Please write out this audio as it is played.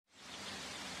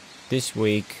This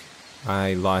week,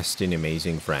 I lost an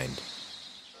amazing friend.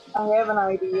 I have an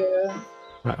idea.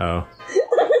 Uh-oh.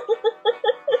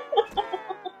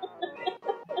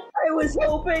 I was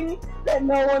hoping that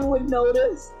no one would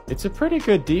notice. It's a pretty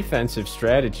good defensive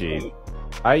strategy.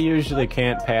 I usually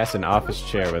can't pass an office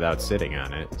chair without sitting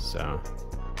on it, so...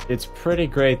 It's pretty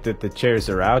great that the chairs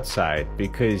are outside,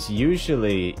 because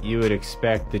usually you would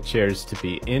expect the chairs to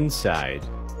be inside.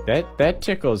 That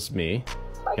tickles me.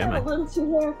 I got a little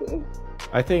too happy.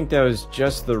 I think that was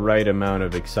just the right amount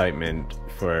of excitement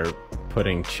for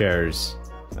putting chairs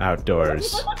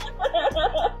outdoors.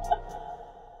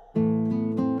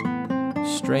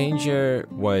 Stranger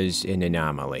was an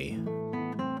anomaly.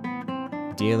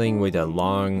 Dealing with a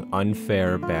long,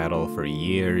 unfair battle for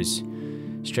years,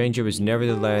 Stranger was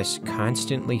nevertheless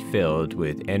constantly filled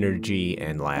with energy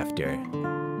and laughter.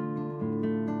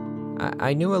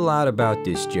 I knew a lot about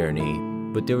this journey,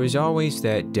 but there was always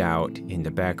that doubt in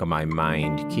the back of my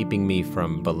mind keeping me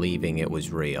from believing it was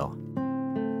real.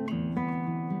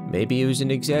 Maybe it was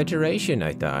an exaggeration,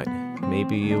 I thought.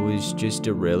 Maybe it was just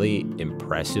a really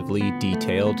impressively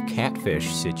detailed catfish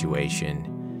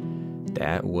situation.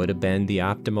 That would have been the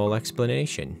optimal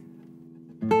explanation.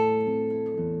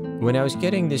 When I was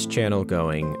getting this channel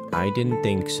going, I didn't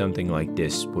think something like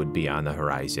this would be on the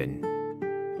horizon.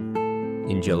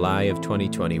 In July of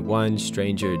 2021,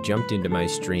 Stranger jumped into my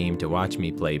stream to watch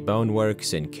me play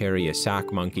Boneworks and carry a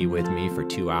sock monkey with me for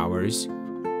 2 hours.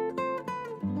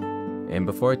 And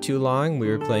before too long, we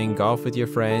were playing golf with your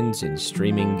friends and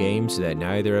streaming games that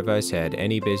neither of us had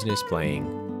any business playing.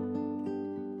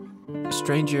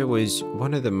 Stranger was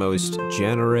one of the most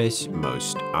generous,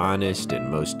 most honest,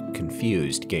 and most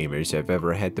confused gamers I've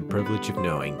ever had the privilege of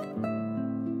knowing.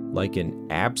 Like an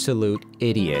absolute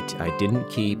idiot, I didn't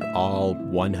keep all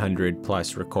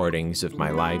 100+ recordings of my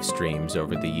live streams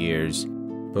over the years,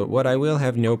 but what I will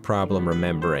have no problem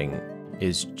remembering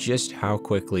is just how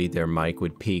quickly their mic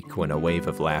would peak when a wave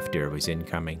of laughter was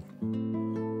incoming.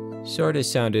 Sorta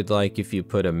sounded like if you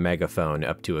put a megaphone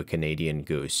up to a Canadian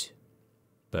goose.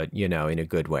 But, you know, in a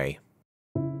good way.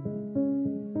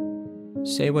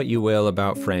 Say what you will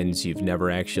about friends you've never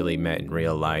actually met in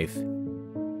real life,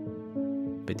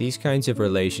 but these kinds of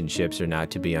relationships are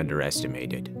not to be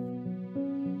underestimated.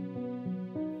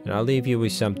 And I'll leave you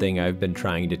with something I've been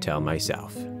trying to tell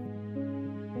myself.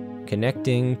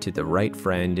 Connecting to the right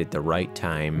friend at the right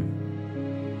time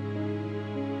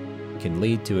can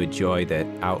lead to a joy that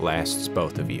outlasts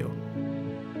both of you.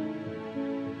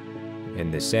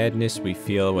 And the sadness we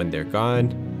feel when they're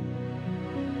gone,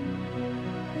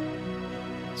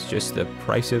 it's just the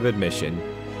price of admission.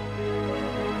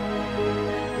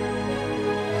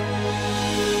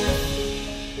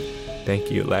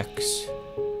 Thank you, Lex.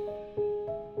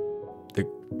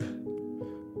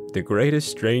 The greatest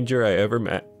stranger I ever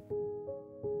met.